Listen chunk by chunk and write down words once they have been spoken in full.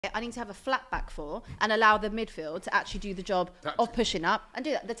I need to have a flat back four and allow the midfield to actually do the job of pushing up and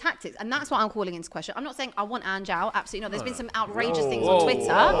do that. The tactics. And that's what I'm calling into question. I'm not saying I want Ange out. Absolutely not. There's been some outrageous things on Twitter.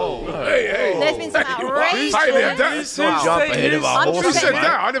 There's been some outrageous... Who said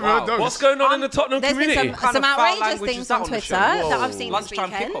that? I never heard those. What's going on in the Tottenham community? There's been some outrageous things on Twitter that I've seen this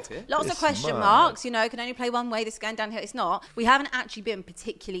weekend. Lots of question marks. You know, can only play one way. This is going downhill. It's not. We haven't actually been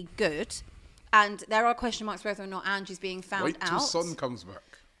particularly good. And there are question marks whether or not Ange is being found out. Wait till Son comes back.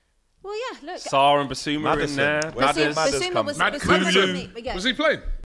 Well, yeah, look. Sarr and Basuma are in there. Basuma was Was he playing?